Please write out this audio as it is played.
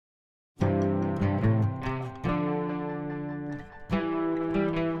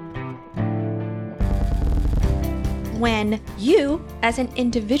when you as an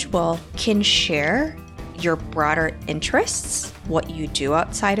individual can share your broader interests, what you do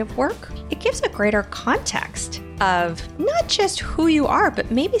outside of work. It gives a greater context of not just who you are, but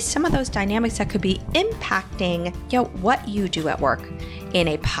maybe some of those dynamics that could be impacting, what you do at work in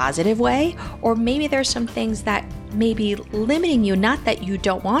a positive way, or maybe there's some things that may be limiting you, not that you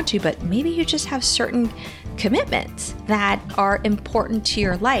don't want to, but maybe you just have certain commitments that are important to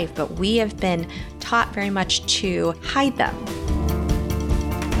your life, but we have been taught very much to hide them.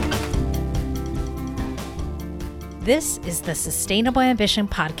 This is the Sustainable Ambition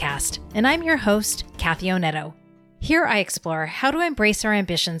Podcast, and I'm your host, Kathy Onetto. Here I explore how to embrace our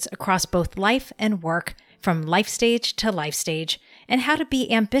ambitions across both life and work, from life stage to life stage, and how to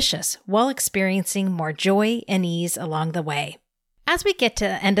be ambitious while experiencing more joy and ease along the way. As we get to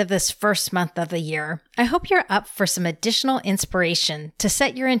the end of this first month of the year, I hope you're up for some additional inspiration to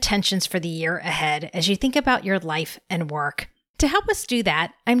set your intentions for the year ahead as you think about your life and work. To help us do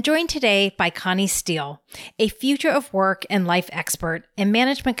that, I'm joined today by Connie Steele, a future of work and life expert and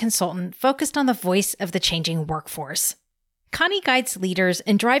management consultant focused on the voice of the changing workforce. Connie guides leaders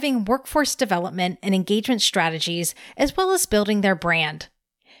in driving workforce development and engagement strategies, as well as building their brand.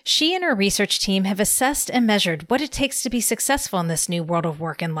 She and her research team have assessed and measured what it takes to be successful in this new world of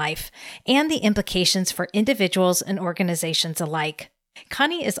work and life, and the implications for individuals and organizations alike.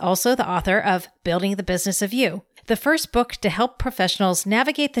 Connie is also the author of Building the Business of You, the first book to help professionals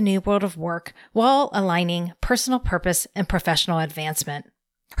navigate the new world of work while aligning personal purpose and professional advancement.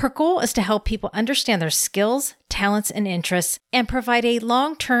 Her goal is to help people understand their skills, talents, and interests and provide a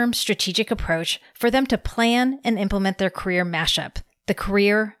long-term strategic approach for them to plan and implement their career mashup, the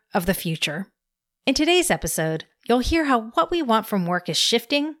career of the future. In today's episode, you'll hear how what we want from work is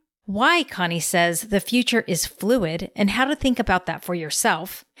shifting, why Connie says the future is fluid and how to think about that for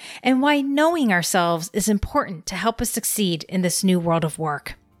yourself, and why knowing ourselves is important to help us succeed in this new world of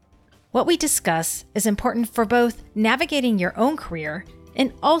work. What we discuss is important for both navigating your own career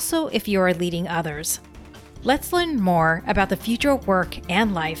and also if you are leading others. Let's learn more about the future of work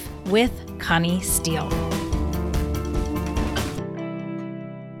and life with Connie Steele.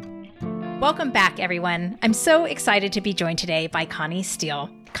 Welcome back, everyone. I'm so excited to be joined today by Connie Steele.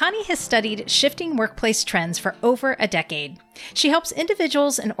 Connie has studied shifting workplace trends for over a decade. She helps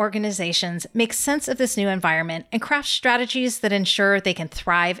individuals and organizations make sense of this new environment and craft strategies that ensure they can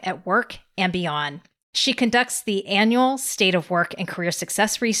thrive at work and beyond. She conducts the annual State of Work and Career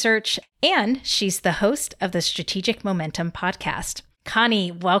Success Research, and she's the host of the Strategic Momentum podcast.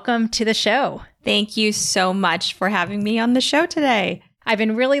 Connie, welcome to the show. Thank you so much for having me on the show today. I've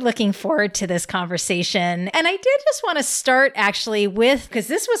been really looking forward to this conversation. And I did just want to start actually with, because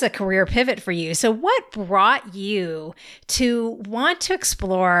this was a career pivot for you. So what brought you to want to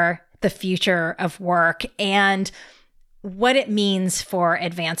explore the future of work and what it means for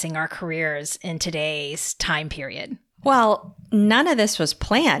advancing our careers in today's time period? Well, none of this was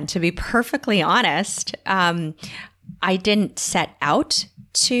planned, to be perfectly honest. I didn't set out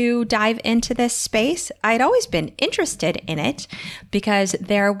to dive into this space. I'd always been interested in it because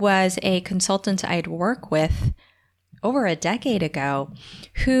there was a consultant I'd worked with over a decade ago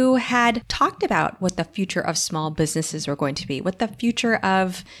who had talked about what the future of small businesses were going to be, what the future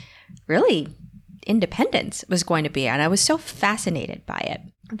of really independence was going to be. And I was so fascinated by it.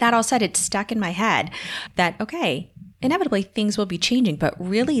 That all said, it stuck in my head that, okay, inevitably things will be changing, but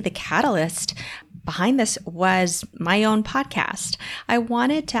really the catalyst behind this was my own podcast. I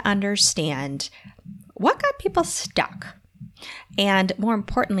wanted to understand what got people stuck. And more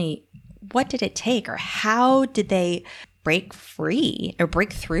importantly, what did it take, or how did they break free or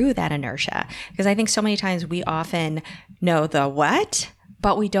break through that inertia? Because I think so many times we often know the what,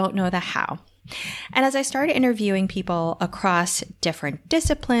 but we don't know the how. And as I started interviewing people across different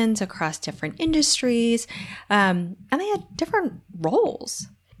disciplines, across different industries, and they had different roles.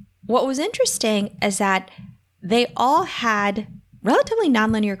 What was interesting is that they all had relatively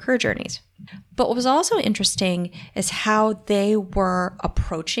nonlinear career journeys. But what was also interesting is how they were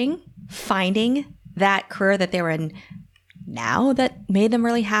approaching finding that career that they were in now that made them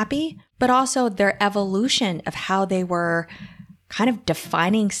really happy, but also their evolution of how they were kind of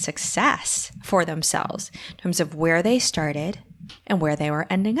defining success for themselves in terms of where they started and where they were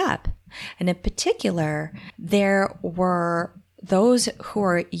ending up. And in particular, there were those who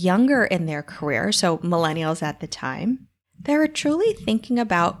were younger in their career, so millennials at the time, they were truly thinking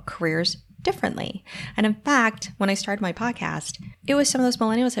about careers differently. And in fact, when I started my podcast, it was some of those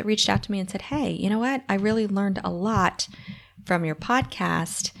millennials that reached out to me and said, hey, you know what? I really learned a lot from your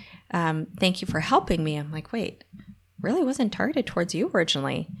podcast. Thank you for helping me. I'm like, wait, really wasn't targeted towards you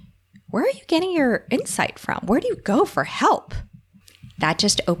originally. where are you getting your insight from? Where do you go for help? That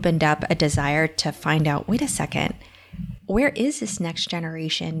just opened up a desire to find out, wait a second, where is this next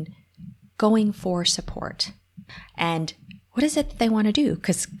generation going for support? And what is it that they want to do?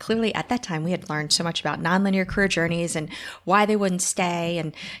 Because clearly at that time we had learned so much about nonlinear career journeys and why they wouldn't stay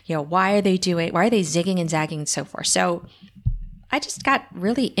and, why are they zigging and zagging and so forth. So I just got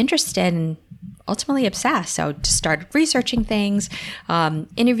really interested and ultimately obsessed. So just started researching things,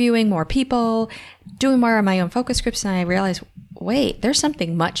 interviewing more people, doing more of my own focus groups. And I realized, wait, there's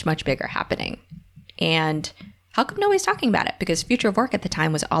something much, much bigger happening. And how come nobody's talking about it? Because future of work at the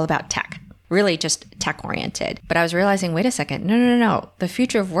time was all about tech, really just tech oriented. But I was realizing, wait a second, no. The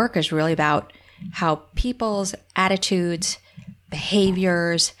future of work is really about how people's attitudes,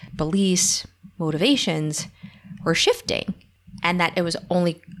 behaviors, beliefs, motivations were shifting. And that it was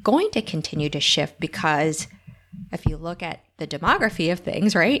only going to continue to shift because if you look at the demography of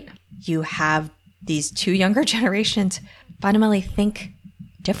things, right, you have these two younger generations fundamentally think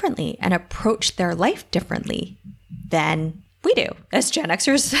differently and approach their life differently than we do as Gen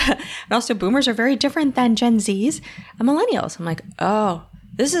Xers. And also boomers are very different than Gen Zs and millennials. I'm like, oh,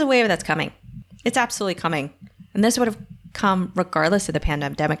 this is a wave that's coming. It's absolutely coming. And this would have come regardless of the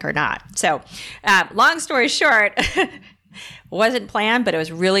pandemic or not. So long story short, wasn't planned, but it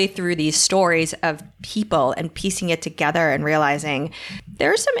was really through these stories of people and piecing it together and realizing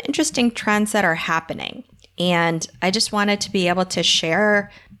there are some interesting trends that are happening. And I just wanted to be able to share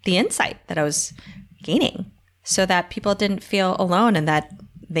the insight that I was gaining so that people didn't feel alone and that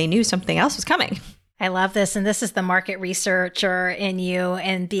they knew something else was coming. I love this. And this is the market researcher in you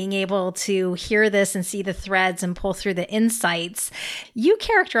and being able to hear this and see the threads and pull through the insights. You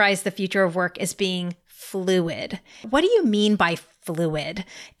characterize the future of work as being fluid. What do you mean by fluid?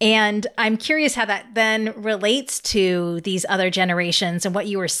 And I'm curious how that then relates to these other generations and what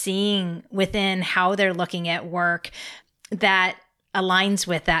you are seeing within how they're looking at work that aligns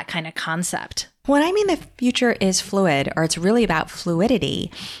with that kind of concept. When I mean the future is fluid, or it's really about fluidity,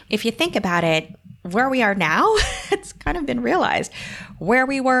 if you think about it, where we are now, it's kind of been realized. Where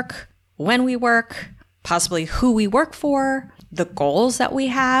we work, when we work, possibly who we work for, the goals that we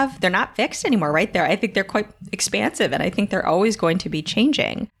have, they're not fixed anymore, right? I think they're quite expansive, and I think they're always going to be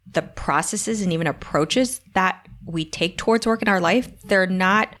changing. The processes and even approaches that we take towards work in our life, they're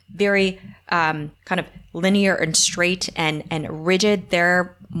not very kind of linear and straight and rigid.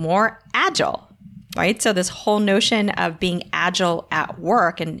 They're more agile, right? So this whole notion of being agile at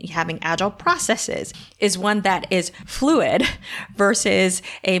work and having agile processes is one that is fluid versus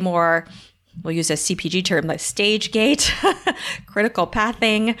a more, we'll use a CPG term, like stage gate, critical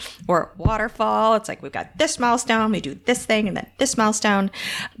pathing, or waterfall. It's like we've got this milestone, we do this thing, and then this milestone.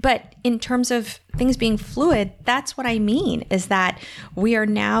 But in terms of things being fluid, that's what I mean, is that we are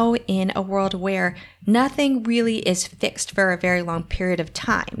now in a world where nothing really is fixed for a very long period of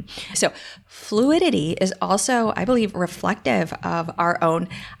time. So fluidity is also, I believe, reflective of our own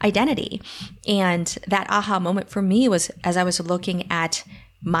identity. And that aha moment for me was as I was looking at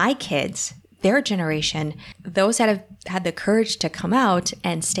my kids, their generation, those that have had the courage to come out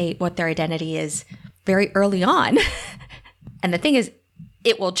and state what their identity is very early on. And the thing is,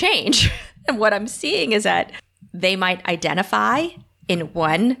 it will change. And what I'm seeing is that they might identify in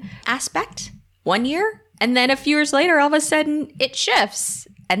one aspect 1 year, and then a few years later, all of a sudden it shifts.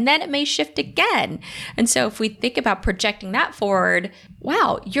 And then it may shift again. And so if we think about projecting that forward,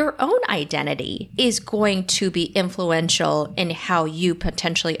 wow, your own identity is going to be influential in how you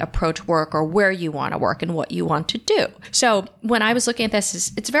potentially approach work or where you want to work and what you want to do. So when I was looking at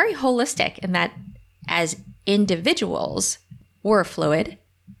this, it's very holistic in that as individuals, we're fluid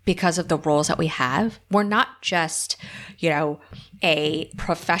because of the roles that we have. We're not just, a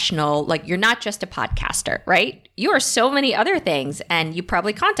professional, like you're not just a podcaster, right? You are so many other things, and you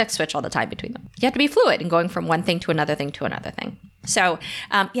probably context switch all the time between them. You have to be fluid and going from one thing to another thing to another thing. So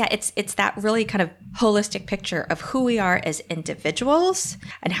it's that really kind of holistic picture of who we are as individuals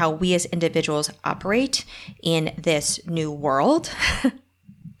and how we as individuals operate in this new world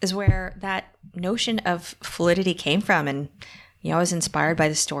is where that notion of fluidity came from. And I was inspired by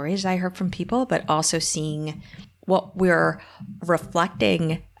the stories I heard from people, but also seeing what we're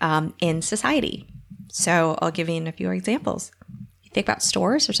reflecting in society. So I'll give you a few examples. You think about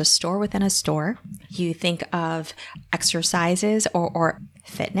stores, there's a store within a store. You think of exercises or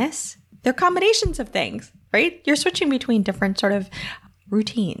fitness. They're combinations of things, right? You're switching between different sort of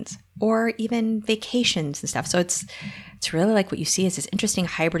routines or even vacations and stuff. So it's really like what you see is this interesting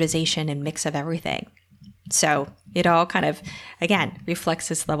hybridization and mix of everything. So it all kind of, again, reflects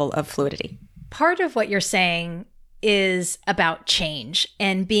this level of fluidity. Part of what you're saying is about change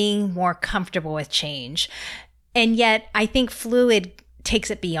and being more comfortable with change. And yet I think fluid takes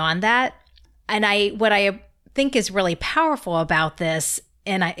it beyond that. And what I think is really powerful about this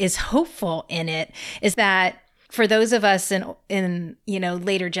and is hopeful in it is that for those of us in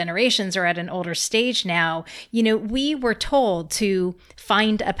later generations or at an older stage now, we were told to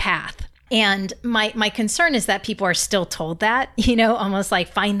find a path. And my concern is that people are still told that, almost like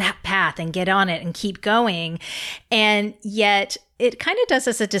find that path and get on it and keep going. And yet it kind of does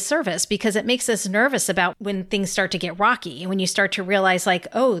us a disservice because it makes us nervous about when things start to get rocky and when you start to realize like,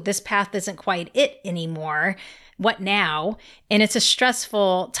 oh, this path isn't quite it anymore. What now? And it's a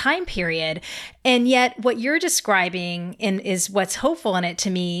stressful time period. And yet what you're describing is what's hopeful in it to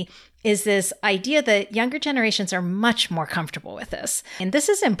me is this idea that younger generations are much more comfortable with this. And this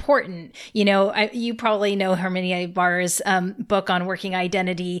is important. You probably know Hermione Barr's book on working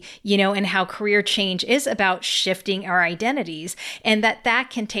identity, and how career change is about shifting our identities and that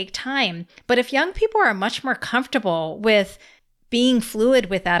can take time. But if young people are much more comfortable with being fluid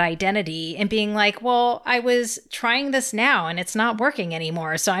with that identity and being like, well, I was trying this now and it's not working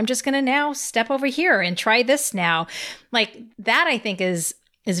anymore. So I'm just going to now step over here and try this now. Like that, I think is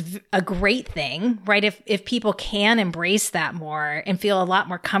a great thing, right? If people can embrace that more and feel a lot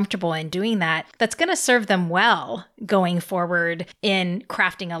more comfortable in doing that, that's going to serve them well going forward in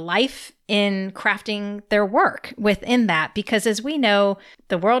crafting a life, in crafting their work within that. Because as we know,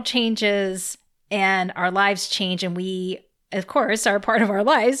 the world changes and our lives change, and we, of course, are part of our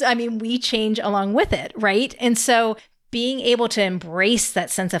lives. I mean, we change along with it, right? And so being able to embrace that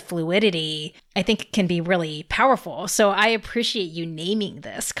sense of fluidity, I think can be really powerful. So I appreciate you naming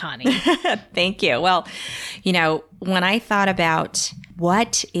this, Connie. Thank you. Well, when I thought about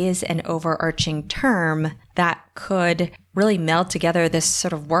what is an overarching term that could really meld together this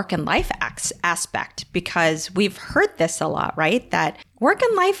sort of work and life aspect, because we've heard this a lot, right? That work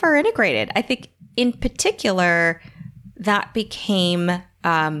and life are integrated. I think in particular, that became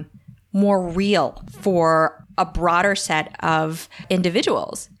more real for a broader set of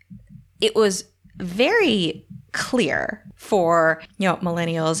individuals. It was very clear for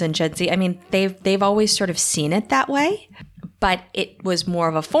millennials and Gen Z. I mean, they've always sort of seen it that way, but it was more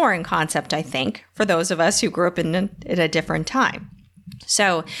of a foreign concept, I think, for those of us who grew up in a different time.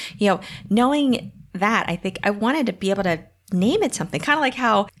 So, knowing that, I think I wanted to be able to name it something, kind of like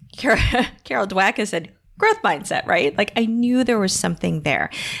how Carol Dweck has said, growth mindset, right? Like I knew there was something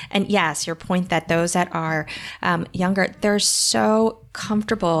there. And yes, your point that those that are younger, they're so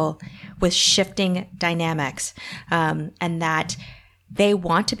comfortable with shifting dynamics and that they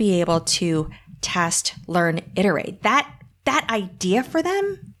want to be able to test, learn, iterate. That idea for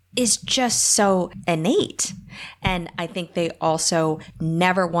them is just so innate. And I think they also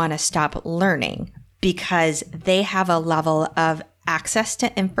never want to stop learning because they have a level of access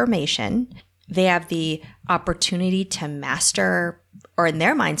to information. They have the opportunity to master, or in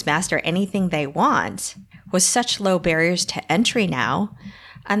their minds, master anything they want with such low barriers to entry now.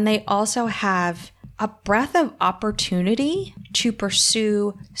 And they also have a breadth of opportunity to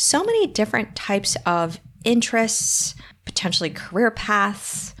pursue so many different types of interests, potentially career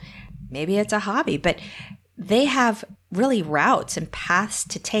paths. Maybe it's a hobby, but they have really routes and paths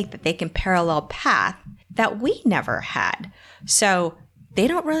to take that they can parallel path that we never had. So they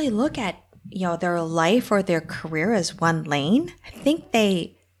don't really look at their life or their career as one lane. I think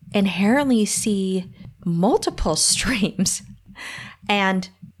they inherently see multiple streams and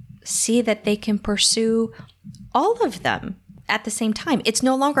see that they can pursue all of them at the same time. It's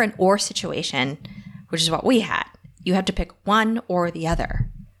no longer an or situation, which is what we had. You have to pick one or the other.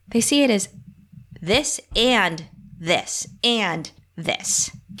 They see it as this and this and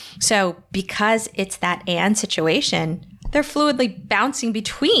this. So because it's that and situation, they're fluidly bouncing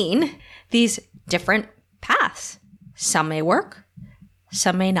between these different paths. Some may work,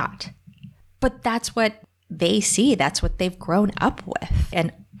 some may not. But that's what they see. That's what they've grown up with.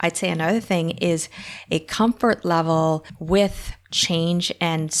 And I'd say another thing is a comfort level with change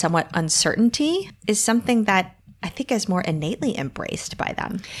and somewhat uncertainty is something that I think is more innately embraced by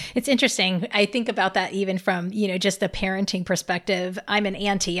them. It's interesting. I think about that even from, just the parenting perspective. I'm an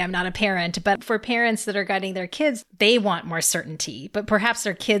auntie, I'm not a parent, but for parents that are guiding their kids, they want more certainty, but perhaps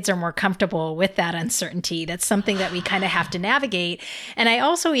their kids are more comfortable with that uncertainty. That's something that we kind of have to navigate. And I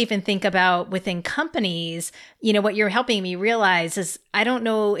also even think about within companies, what you're helping me realize is I don't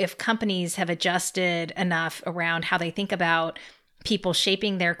know if companies have adjusted enough around how they think about people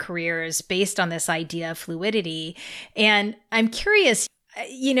shaping their careers based on this idea of fluidity. And I'm curious,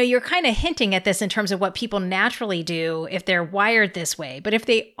 you're kind of hinting at this in terms of what people naturally do if they're wired this way. But if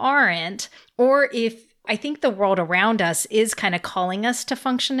they aren't, or if I think the world around us is kind of calling us to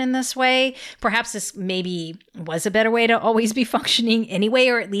function in this way. Perhaps this maybe was a better way to always be functioning anyway,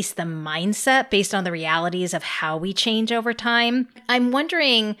 or at least the mindset based on the realities of how we change over time. I'm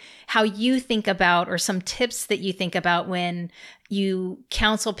wondering how you think about, or some tips that you think about when you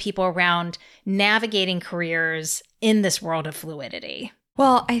counsel people around navigating careers in this world of fluidity.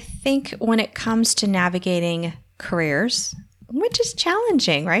 Well, I think when it comes to navigating careers, which is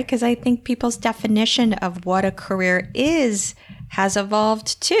challenging, right? Because I think people's definition of what a career is has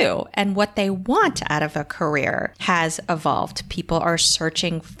evolved too. And what they want out of a career has evolved. People are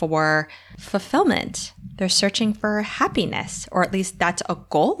searching for fulfillment. They're searching for happiness, or at least that's a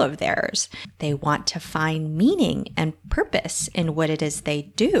goal of theirs. They want to find meaning and purpose in what it is they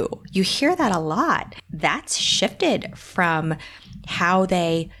do. You hear that a lot. That's shifted from how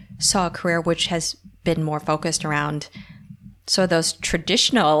they saw a career, which has been more focused around so those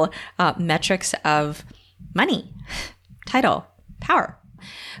traditional metrics of money, title, power.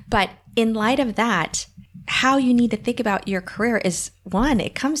 But in light of that, how you need to think about your career is, one,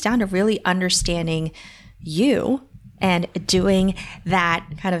 it comes down to really understanding you and doing that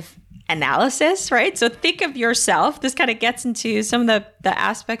kind of analysis, right? So think of yourself. This kind of gets into some of the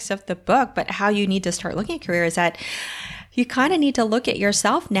aspects of the book, but how you need to start looking at career is that you kind of need to look at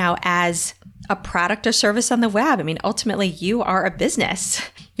yourself now as a product or service on the web. I mean, ultimately, you are a business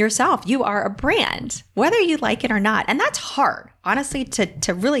yourself. You are a brand, whether you like it or not. And that's hard. Honestly,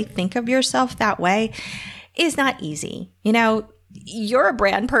 to really think of yourself that way is not easy. You know, you're a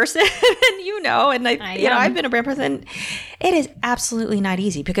brand person and and I've been a brand person. It is absolutely not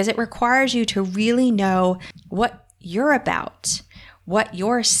easy because it requires you to really know what you're about, what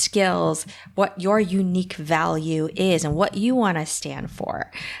your skills, what your unique value is, and what you want to stand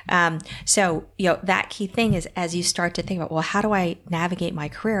for. So that key thing is, as you start to think about, well, how do I navigate my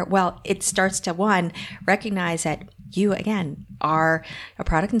career? Well, it starts to, one, recognize that you, again, are a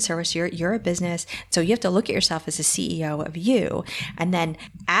product and service. You're a business. So you have to look at yourself as a CEO of you. And then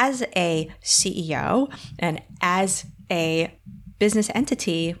as a CEO and as a business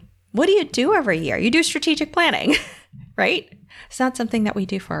entity, what do you do every year? You do strategic planning, right? It's not something that we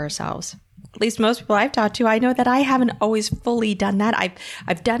do for ourselves. At least most people I've talked to, I know that I haven't always fully done that.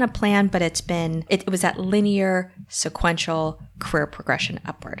 I've done a plan, but it was that linear, sequential career progression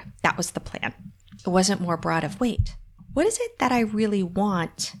upward. That was the plan. It wasn't more broad of, wait, what is it that I really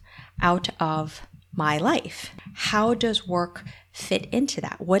want out of my life? How does work fit into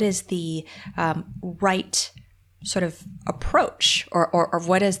that? What is the right sort of approach or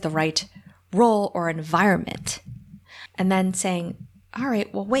what is the right role or environment? And then saying, all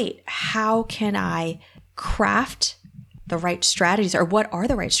right, well, wait, how can I craft the right strategies, or what are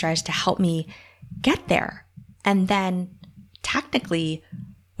the right strategies to help me get there? And then technically,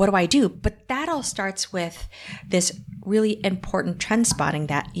 what do I do? But that all starts with this really important trend spotting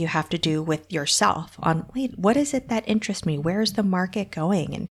that you have to do with yourself on, wait, what is it that interests me? Where's the market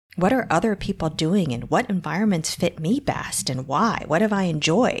going? And what are other people doing? And what environments fit me best? And why? What have I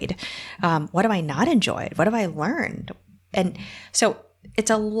enjoyed? What have I not enjoyed? What have I learned? And so it's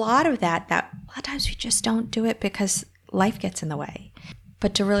a lot of that a lot of times we just don't do it because life gets in the way.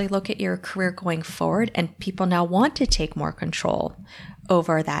 But to really look at your career going forward, and people now want to take more control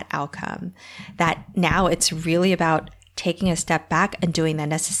over that outcome, that now it's really about taking a step back and doing the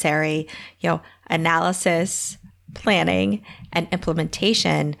necessary, analysis, planning, and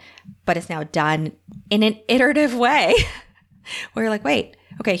implementation, but it's now done in an iterative way where you're like, wait,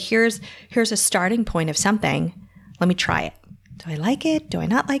 okay, here's a starting point of something. Let me try it. Do I like it? Do I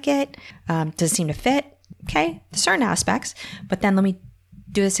not like it? Does it seem to fit? Okay, certain aspects, but then let me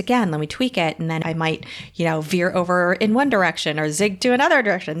do this again. Let me tweak it. And then I might, veer over in one direction or zig to another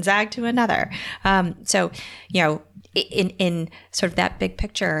direction, zag to another. So, in sort of that big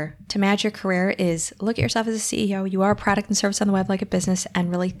picture, to manage your career is look at yourself as a CEO. You are a product and service on the web like a business,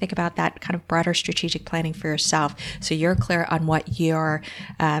 and really think about that kind of broader strategic planning for yourself. So you're clear on what your,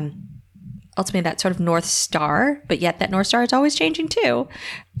 ultimately that sort of North Star, but yet that North Star is always changing too,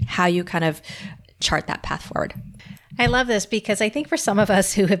 how you kind of chart that path forward. I love this because I think for some of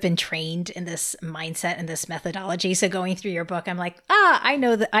us who have been trained in this mindset and this methodology, so going through your book, I'm like, I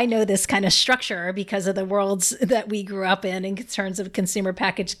know this kind of structure because of the worlds that we grew up in terms of consumer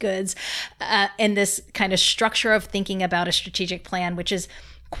packaged goods, and this kind of structure of thinking about a strategic plan, which is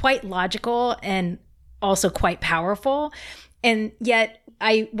quite logical and also quite powerful. And yet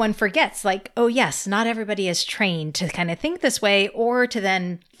one forgets, like, oh yes, not everybody is trained to kind of think this way, or to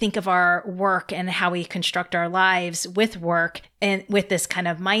then think of our work and how we construct our lives with work and with this kind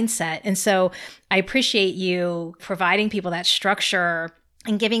of mindset. And so I appreciate you providing people that structure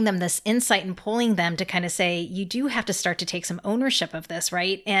and giving them this insight and pulling them to kind of say, you do have to start to take some ownership of this,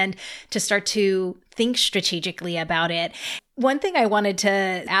 right? And to start to think strategically about it. One thing I wanted to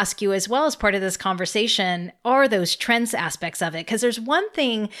ask you as well as part of this conversation are those trends aspects of it. Because there's one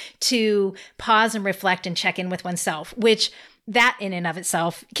thing to pause and reflect and check in with oneself, which that in and of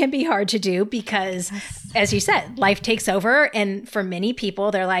itself can be hard to do because, as you said, life takes over. And for many people,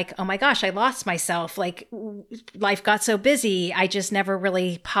 they're like, oh my gosh, I lost myself. Like life got so busy. I just never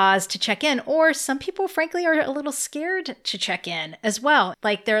really paused to check in. Or some people, frankly, are a little scared to check in as well.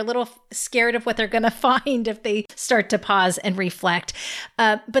 Like they're a little scared of what they're going to find if they start to pause and reflect.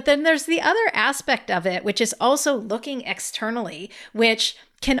 But then there's the other aspect of it, which is also looking externally, which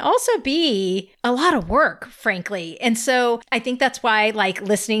can also be a lot of work, frankly. And so I think that's why, like,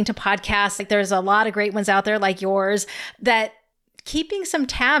 listening to podcasts, like there's a lot of great ones out there like yours, that keeping some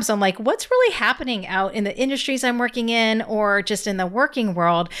tabs on like what's really happening out in the industries I'm working in or just in the working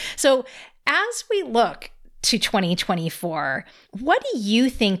world. So as we look to 2024, what do you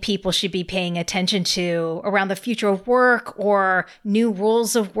think people should be paying attention to around the future of work or new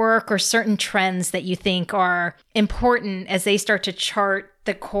rules of work or certain trends that you think are important as they start to chart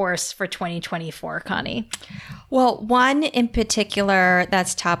the course for 2024, Connie? Well, one in particular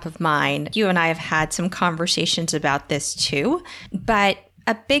that's top of mind, you and I have had some conversations about this too, but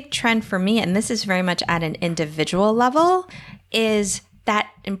a big trend for me, and this is very much at an individual level, is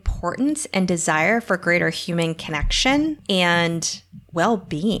that importance and desire for greater human connection and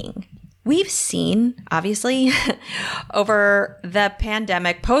well-being. We've seen, obviously, over the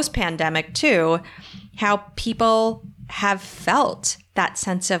pandemic, post-pandemic too, how people have felt that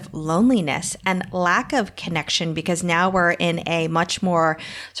sense of loneliness and lack of connection because now we're in a much more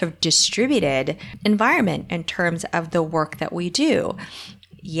sort of distributed environment in terms of the work that we do.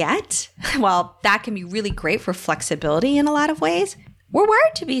 Yet, while that can be really great for flexibility in a lot of ways, we're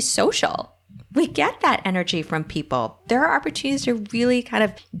wired to be social. We get that energy from people. There are opportunities to really kind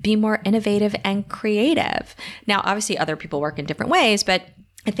of be more innovative and creative. Now, obviously, other people work in different ways, but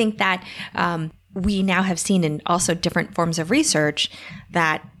I think that we now have seen in also different forms of research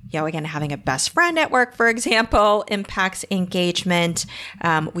that, again, having a best friend at work, for example, impacts engagement.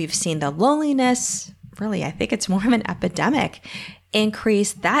 We've seen the loneliness, really, I think it's more of an epidemic,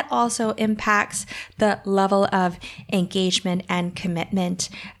 increase. That also impacts the level of engagement and commitment.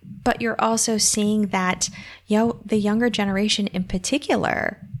 But you're also seeing that, the younger generation in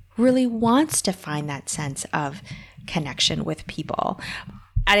particular really wants to find that sense of connection with people.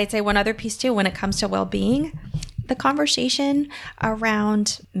 And I'd say one other piece too, when it comes to well-being, the conversation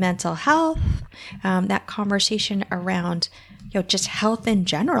around mental health, that conversation around, just health in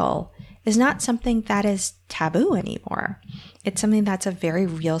general is not something that is taboo anymore. It's something that's a very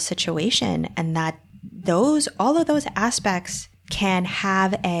real situation, and that all of those aspects can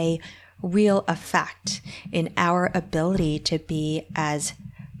have a real effect in our ability to be as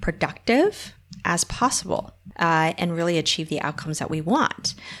productive as possible and really achieve the outcomes that we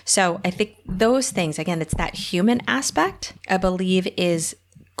want. So I think those things, again, it's that human aspect, I believe is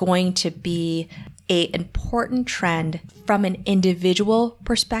going to be an important trend from an individual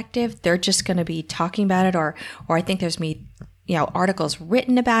perspective. They're just going to be talking about it, or I think there's articles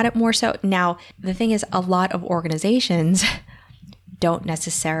written about it more so. Now, the thing is, a lot of organizations don't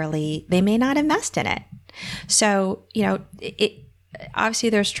necessarily, they may not invest in it. So, obviously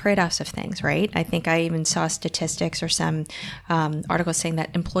there's trade-offs of things, right? I think I even saw statistics or some articles saying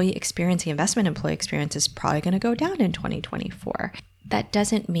that employee experience, the investment employee experience is probably going to go down in 2024. That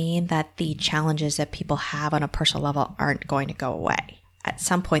doesn't mean that the challenges that people have on a personal level aren't going to go away. At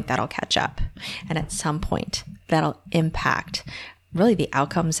some point that'll catch up. And at some point that'll impact really the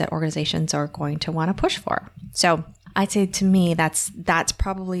outcomes that organizations are going to want to push for. So I'd say to me, that's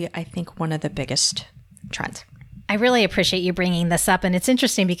probably, I think, one of the biggest trends. I really appreciate you bringing this up. And it's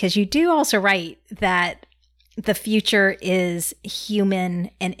interesting because you do also write that the future is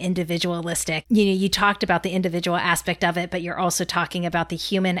human and individualistic. You talked about the individual aspect of it, but you're also talking about the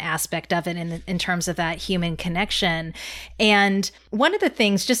human aspect of it in terms of that human connection. And one of the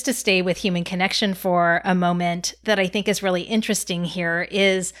things, just to stay with human connection for a moment, that I think is really interesting here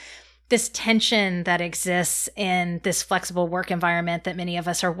is this tension that exists in this flexible work environment that many of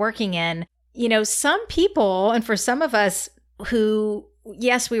us are working in. Some people, and for some of us who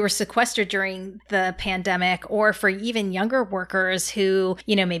yes, we were sequestered during the pandemic, or for even younger workers who,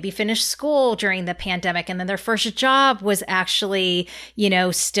 maybe finished school during the pandemic and then their first job was actually,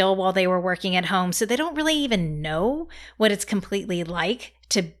 still while they were working at home. So they don't really even know what it's completely like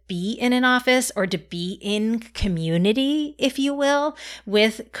to be in an office or to be in community, if you will,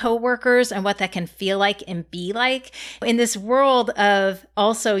 with coworkers and what that can feel like and be like. In this world of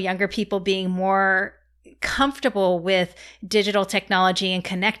also younger people being more comfortable with digital technology and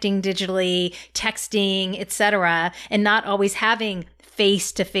connecting digitally, texting, etc., and not always having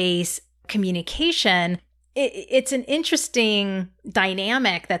face-to-face communication, it's an interesting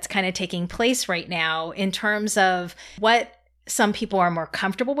dynamic that's kind of taking place right now in terms of what some people are more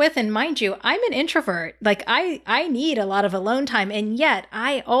comfortable with. And mind you, I'm an introvert. Like I need a lot of alone time. And yet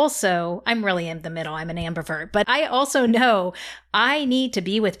I'm really in the middle. I'm an ambivert, but I also know I need to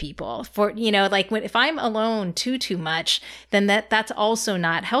be with people for, if I'm alone too much, then that's also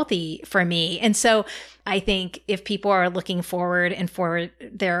not healthy for me. And so I think if people are looking forward and for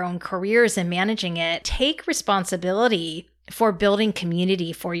their own careers and managing it, take responsibility for building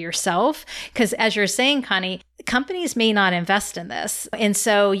community for yourself. Because as you're saying, Connie, companies may not invest in this. And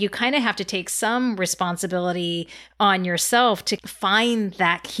so you kind of have to take some responsibility on yourself to find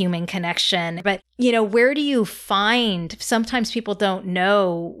that human connection. But, where do you find, sometimes people don't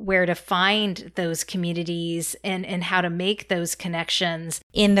know where to find those communities and how to make those connections.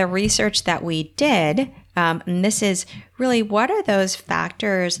 In the research that we did, and this is really what are those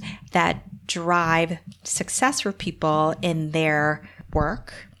factors that drive success for people in their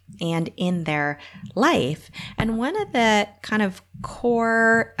work and in their life. And one of the kind of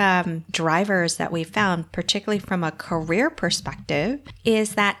core drivers that we found, particularly from a career perspective,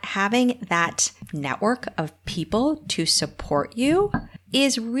 is that having that network of people to support you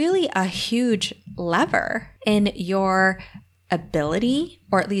is really a huge lever in your ability,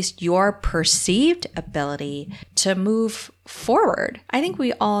 or at least your perceived ability, to move forward. I think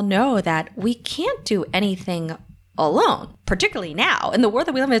we all know that we can't do anything alone, particularly now in the world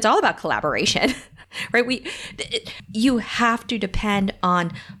that we live in. It's all about collaboration, right? You have to depend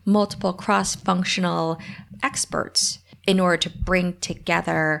on multiple cross-functional experts in order to bring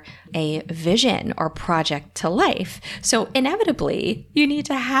together a vision or project to life. So inevitably, you need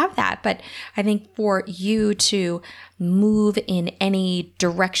to have that. But I think for you to move in any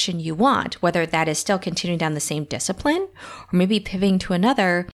direction you want, whether that is still continuing down the same discipline or maybe pivoting to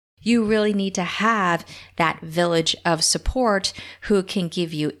another, you really need to have that village of support who can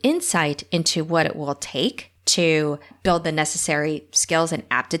give you insight into what it will take to build the necessary skills and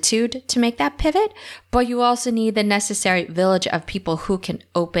aptitude to make that pivot. But you also need the necessary village of people who can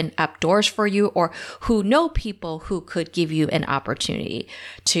open up doors for you or who know people who could give you an opportunity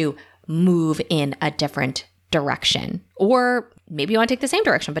to move in a different direction. Or maybe you want to take the same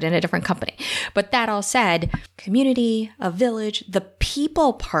direction, but in a different company. But that all said, community, a village, the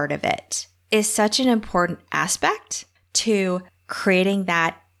people part of it is such an important aspect to creating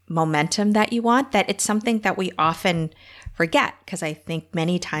that momentum that you want, that it's something that we often forget. Because I think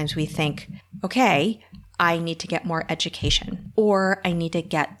many times we think, okay, I need to get more education, or I need to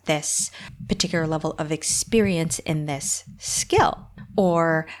get this particular level of experience in this skill,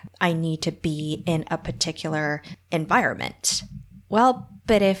 or I need to be in a particular environment. Well,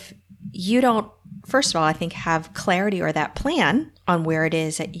 but if you don't, first of all, I think have clarity or that plan on where it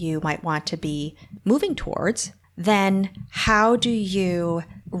is that you might want to be moving towards, then how do you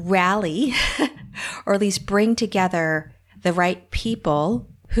rally or at least bring together the right people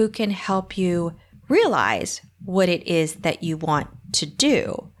who can help you realize what it is that you want to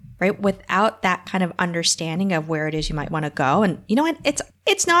do, right? Without that kind of understanding of where it is you might want to go. And you know what?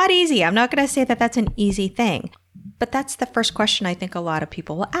 It's not easy. I'm not going to say that that's an easy thing, but that's the first question I think a lot of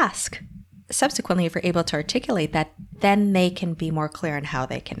people will ask. Subsequently, if you're able to articulate that, then they can be more clear on how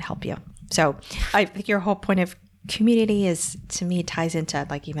they can help you. So I think your whole point of community is, to me, ties into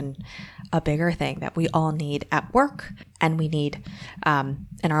like even a bigger thing that we all need at work and we need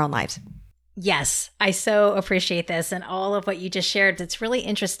in our own lives. Yes, I so appreciate this and all of what you just shared. It's really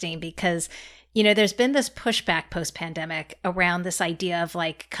interesting because, there's been this pushback post-pandemic around this idea of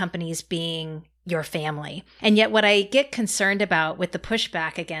like companies being your family. And yet what I get concerned about with the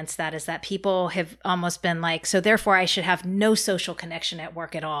pushback against that is that people have almost been like, so therefore I should have no social connection at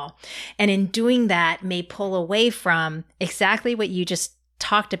work at all. And in doing that may pull away from exactly what you just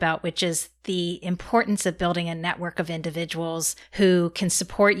talked about, which is the importance of building a network of individuals who can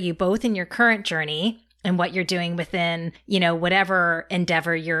support you both in your current journey and what you're doing within, whatever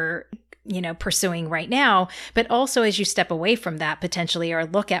endeavor you're pursuing right now, but also as you step away from that potentially or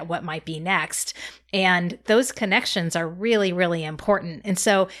look at what might be next. And those connections are really, really important. And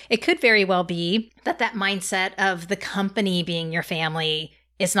so it could very well be that mindset of the company being your family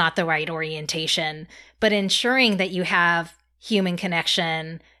is not the right orientation, but ensuring that you have human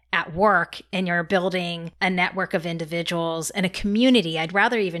connection at work and you're building a network of individuals and a community. I'd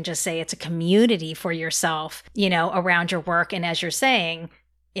rather even just say it's a community for yourself, around your work. And as you're saying,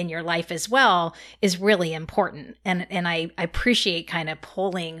 in your life as well, is really important. And I appreciate kind of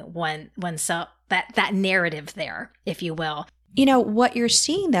pulling oneself that narrative there, if you will. What you're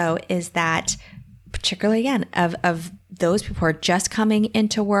seeing though is that particularly again of those people who are just coming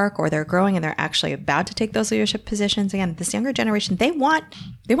into work or they're growing and they're actually about to take those leadership positions. Again, this younger generation, they want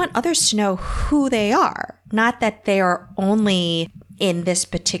others to know who they are, not that they are only in this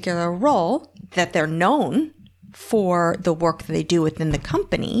particular role, that they're known for the work that they do within the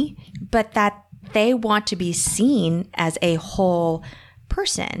company, but that they want to be seen as a whole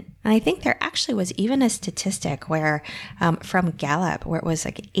person. And I think there actually was even a statistic where from Gallup where it was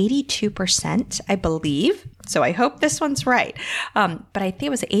like 82%, I believe. So I hope this one's right. But I think it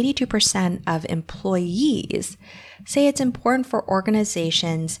was 82% of employees say it's important for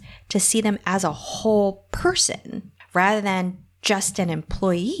organizations to see them as a whole person rather than just an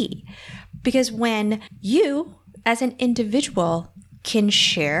employee. Because when you as an individual can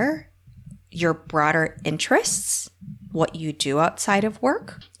share your broader interests, what you do outside of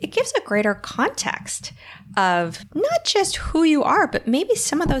work, it gives a greater context of not just who you are, but maybe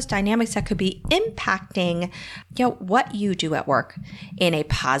some of those dynamics that could be impacting, what you do at work in a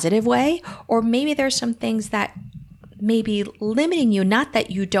positive way, or maybe there's some things that may be limiting you, not that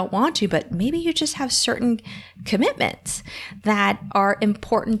you don't want to, but maybe you just have certain commitments that are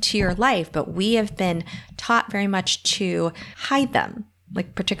important to your life, but we have been taught very much to hide them.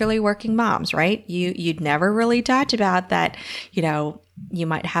 Like particularly working moms, right? You'd never really talked about that, you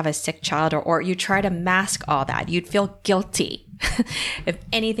might have a sick child or you try to mask all that. You'd feel guilty if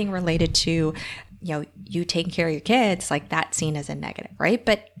anything related to, you taking care of your kids, like that's seen as a negative, right?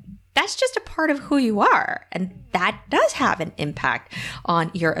 But that's just a part of who you are. And that does have an impact on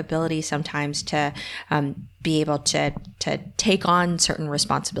your ability sometimes to be able to take on certain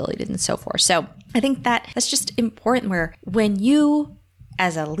responsibilities and so forth. So I think that's just important where when you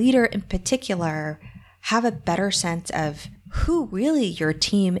as a leader in particular, have a better sense of who really your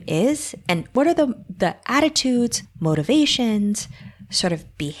team is and what are the attitudes, motivations, sort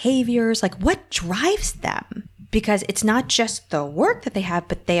of behaviors, like what drives them. Because it's not just the work that they have,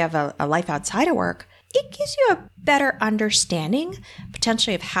 but they have a life outside of work. It gives you a better understanding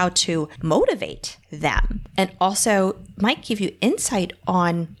potentially of how to motivate them and also might give you insight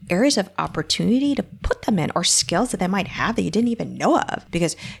on areas of opportunity to put them in or skills that they might have that you didn't even know of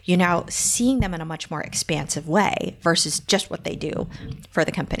because you're now seeing them in a much more expansive way versus just what they do for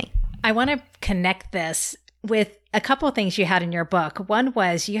the company. I want to connect this with a couple of things you had in your book. One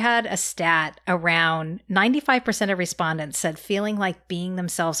was you had a stat around 95% of respondents said feeling like being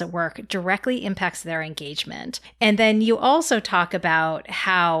themselves at work directly impacts their engagement. And then you also talk about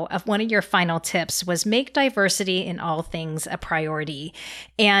how one of your final tips was make diversity in all things a priority.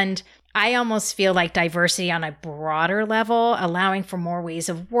 And I almost feel like diversity on a broader level, allowing for more ways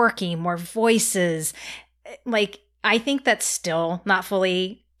of working, more voices. Like, I think that's still not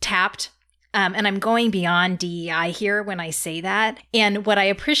fully tapped. And I'm going beyond DEI here when I say that. And what I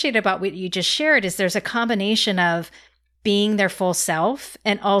appreciate about what you just shared is there's a combination of being their full self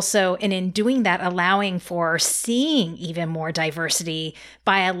and also, and in doing that, allowing for seeing even more diversity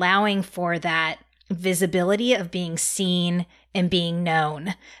by allowing for that visibility of being seen and being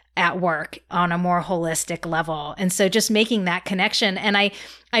known at work on a more holistic level. And so just making that connection. And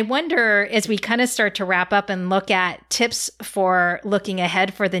I wonder, as we kind of start to wrap up and look at tips for looking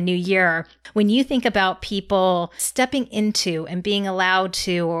ahead for the new year, when you think about people stepping into and being allowed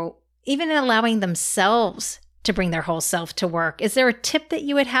to, or even allowing themselves to bring their whole self to work, is there a tip that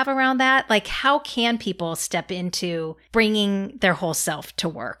you would have around that? Like, how can people step into bringing their whole self to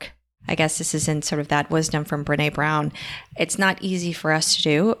work? I guess this is in sort of that wisdom from Brene Brown. It's not easy for us to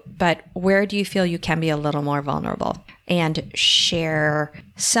do, but where do you feel you can be a little more vulnerable and share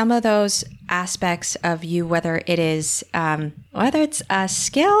some of those aspects of you, whether it is, whether it's a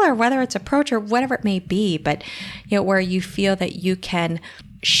skill or whether it's approach or whatever it may be, but, where you feel that you can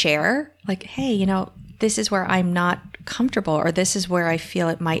share like, hey, this is where I'm not comfortable, or this is where I feel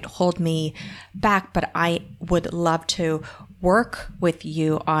it might hold me back, but I would love to work with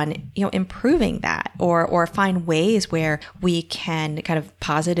you on, improving that or find ways where we can kind of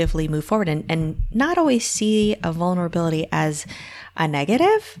positively move forward and not always see a vulnerability as a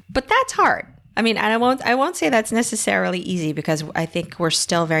negative, but that's hard. I mean, I won't say that's necessarily easy, because I think we're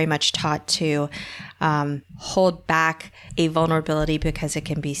still very much taught to hold back a vulnerability because it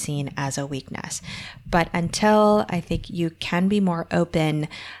can be seen as a weakness. But until I think you can be more open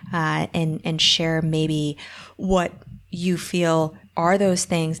and share maybe what you feel are those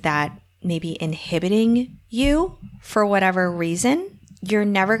things that may be inhibiting you for whatever reason, you're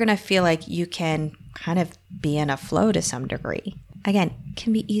never going to feel like you can kind of be in a flow to some degree. Again,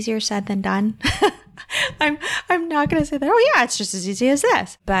 can be easier said than done. I'm not going to say that, oh yeah, it's just as easy as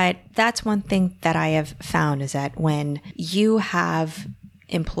this. But that's one thing that I have found, is that when you have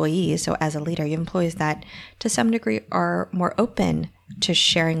employees, so as a leader, you have employees that to some degree are more open to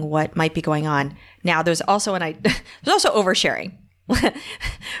sharing what might be going on. Now, there's also oversharing.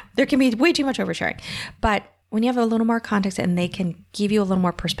 There can be way too much oversharing. But when you have a little more context and they can give you a little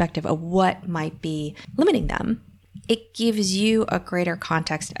more perspective of what might be limiting them, it gives you a greater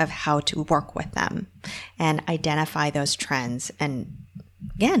context of how to work with them and identify those trends and,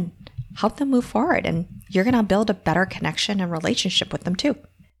 again, help them move forward. And you're going to build a better connection and relationship with them too.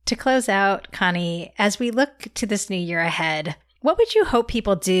 To close out, Connie, as we look to this new year ahead, what would you hope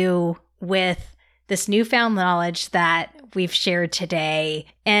people do with this newfound knowledge that we've shared today,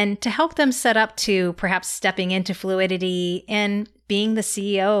 and to help them set up to perhaps stepping into fluidity and being the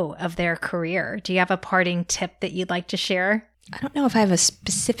CEO of their career? Do you have a parting tip that you'd like to share? I don't know if I have a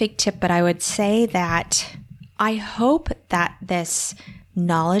specific tip, but I would say that I hope that this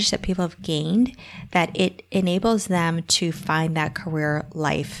knowledge that people have gained, that it enables them to find that career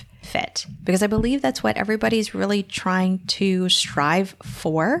life fit, because I believe that's what everybody's really trying to strive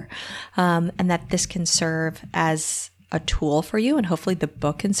for, and that this can serve as a tool for you, and hopefully the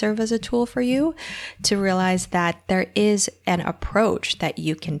book can serve as a tool for you to realize that there is an approach that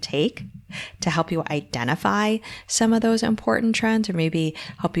you can take to help you identify some of those important trends, or maybe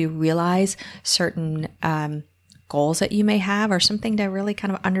help you realize certain goals that you may have, or something to really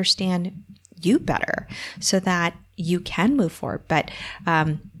kind of understand you better so that you can move forward. But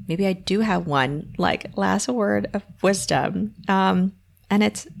maybe I do have one like last word of wisdom. And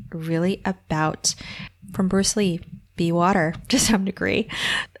it's really about, from Bruce Lee, be water to some degree.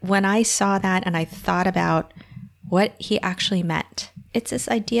 When I saw that and I thought about what he actually meant, it's this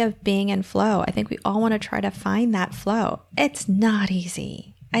idea of being in flow. I think we all want to try to find that flow. It's not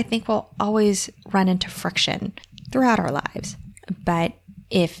easy. I think we'll always run into friction throughout our lives. But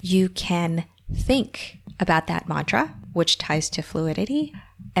if you can think about that mantra, which ties to fluidity,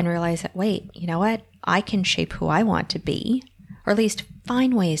 and realize that, wait, you know what? I can shape who I want to be, or at least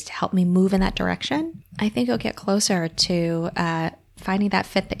find ways to help me move in that direction, I think you'll get closer to finding that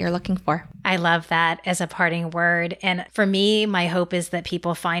fit that you're looking for. I love that as a parting word. And for me, my hope is that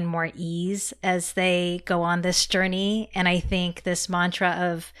people find more ease as they go on this journey. And I think this mantra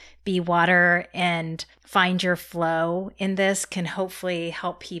of be water and find your flow in this can hopefully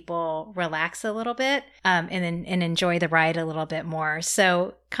help people relax a little bit and enjoy the ride a little bit more.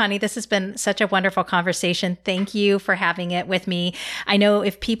 So Connie, this has been such a wonderful conversation. Thank you for having it with me. I know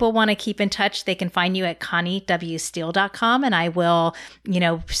if people want to keep in touch, they can find you at ConnieWSteele.com, and I will,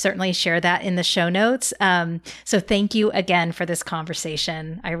 certainly share that in the show notes. So thank you again for this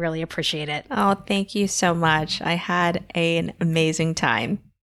conversation. I really appreciate it. Oh, thank you so much. I had an amazing time.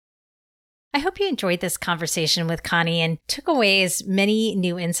 I hope you enjoyed this conversation with Connie and took away as many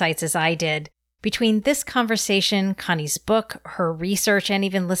new insights as I did. Between this conversation, Connie's book, her research, and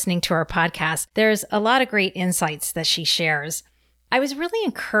even listening to her podcast, there's a lot of great insights that she shares. I was really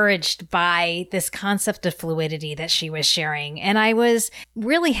encouraged by this concept of fluidity that she was sharing, and I was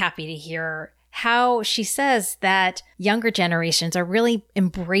really happy to hear how she says that younger generations are really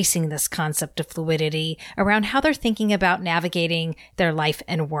embracing this concept of fluidity around how they're thinking about navigating their life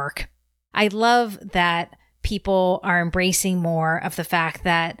and work. I love that people are embracing more of the fact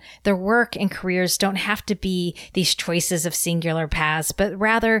that their work and careers don't have to be these choices of singular paths, but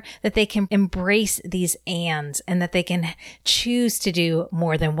rather that they can embrace these ands and that they can choose to do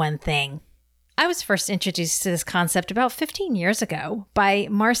more than one thing. I was first introduced to this concept about 15 years ago by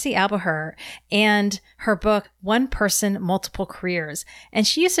Marcy Alboher and her book, One Person, Multiple Careers. And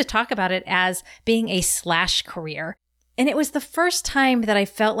she used to talk about it as being a slash career. And it was the first time that I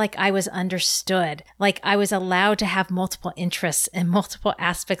felt like I was understood, like I was allowed to have multiple interests and multiple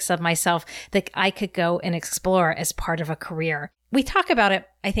aspects of myself that I could go and explore as part of a career. We talk about it,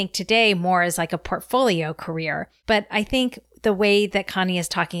 I think, today more as like a portfolio career. But I think the way that Connie is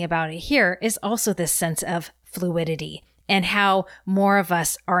talking about it here is also this sense of fluidity and how more of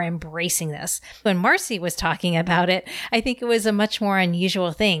us are embracing this. When Marcy was talking about it, I think it was a much more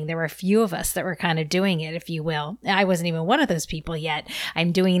unusual thing. There were a few of us that were kind of doing it, if you will. I wasn't even one of those people yet.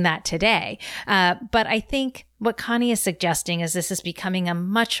 I'm doing that today. But I think what Connie is suggesting is this is becoming a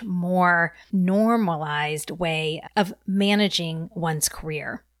much more normalized way of managing one's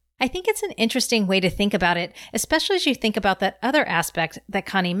career. I think it's an interesting way to think about it, especially as you think about that other aspect that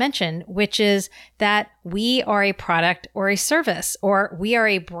Connie mentioned, which is that we are a product or a service, or we are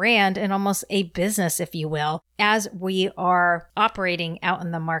a brand and almost a business, if you will, as we are operating out in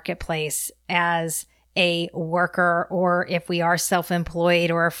the marketplace as a worker, or if we are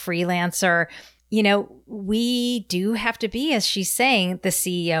self-employed or a freelancer. You know, we do have to be, as she's saying, the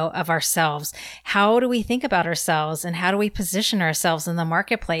CEO of ourselves. How do we think about ourselves and how do we position ourselves in the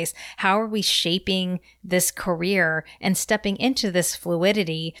marketplace? How are we shaping this career and stepping into this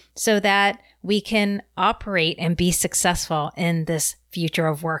fluidity so that we can operate and be successful in this future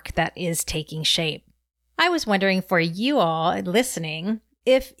of work that is taking shape? I was wondering for you all listening,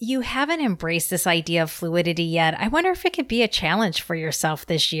 if you haven't embraced this idea of fluidity yet, I wonder if it could be a challenge for yourself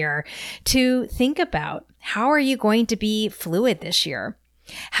this year to think about, how are you going to be fluid this year?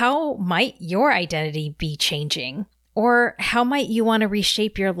 How might your identity be changing? Or how might you want to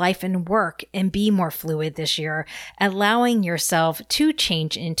reshape your life and work and be more fluid this year, allowing yourself to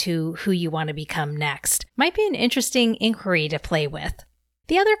change into who you want to become next? Might be an interesting inquiry to play with.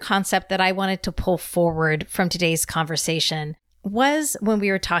 The other concept that I wanted to pull forward from today's conversation was when we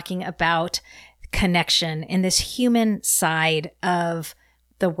were talking about connection and this human side of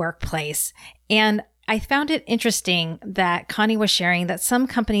the workplace. And I found it interesting that Connie was sharing that some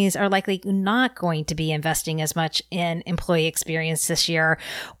companies are likely not going to be investing as much in employee experience this year,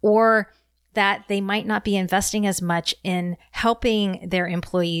 or that they might not be investing as much in helping their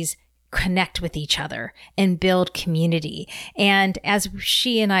employees connect with each other and build community. And as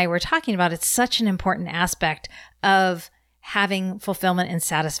she and I were talking about, it's such an important aspect of having fulfillment and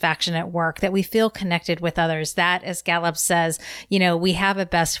satisfaction at work, that we feel connected with others, that, as Gallup says, you know, we have a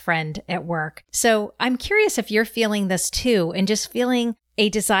best friend at work. So I'm curious if you're feeling this too, and just feeling a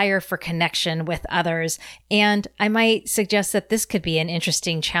desire for connection with others. And I might suggest that this could be an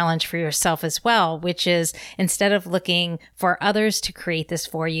interesting challenge for yourself as well, which is, instead of looking for others to create this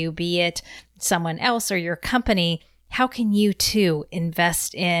for you, be it someone else or your company, how can you too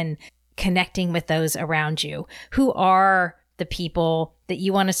invest in connecting with those around you? Who are the people that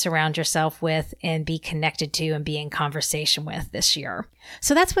you want to surround yourself with and be connected to and be in conversation with this year?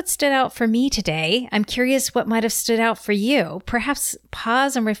 So that's what stood out for me today. I'm curious what might have stood out for you. Perhaps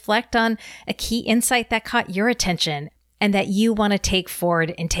pause and reflect on a key insight that caught your attention and that you want to take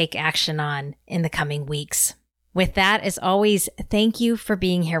forward and take action on in the coming weeks. With that, as always, thank you for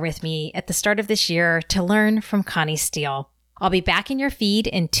being here with me at the start of this year to learn from Connie Steele. I'll be back in your feed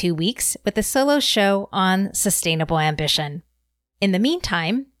in 2 weeks with a solo show on sustainable ambition. In the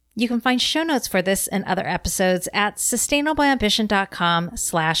meantime, you can find show notes for this and other episodes at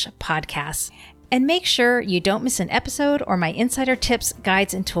sustainableambition.com/podcasts. And make sure you don't miss an episode or my insider tips,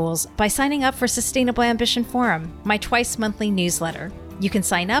 guides, and tools by signing up for Sustainable Ambition Forum, my twice-monthly newsletter. You can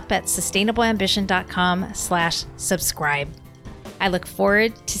sign up at sustainableambition.com/subscribe. I look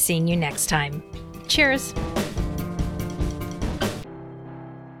forward to seeing you next time. Cheers.